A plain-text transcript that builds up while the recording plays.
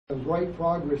Some great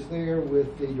progress there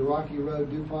with the Rocky Road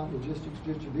DuPont Logistics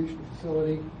Distribution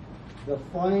Facility. The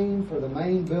frame for the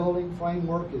main building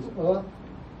framework is up.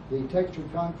 The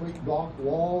textured concrete block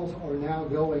walls are now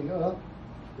going up.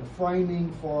 The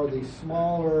framing for the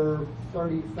smaller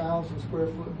 30,000 square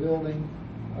foot building,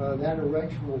 that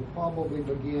erection will probably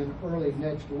begin early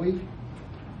next week.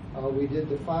 We did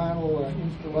the final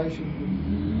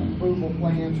installation approval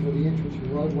plans for the entrance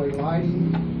and roadway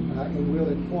lighting, and we'll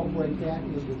incorporate that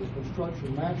into the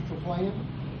construction master plan.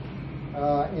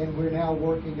 And we're now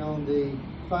working on the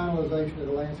finalization of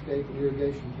the landscape and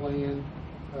irrigation plan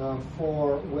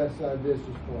for Westside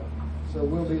Business Park. So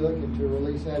we'll be looking to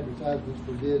release advertisements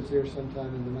for bids there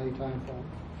sometime in the May timeframe.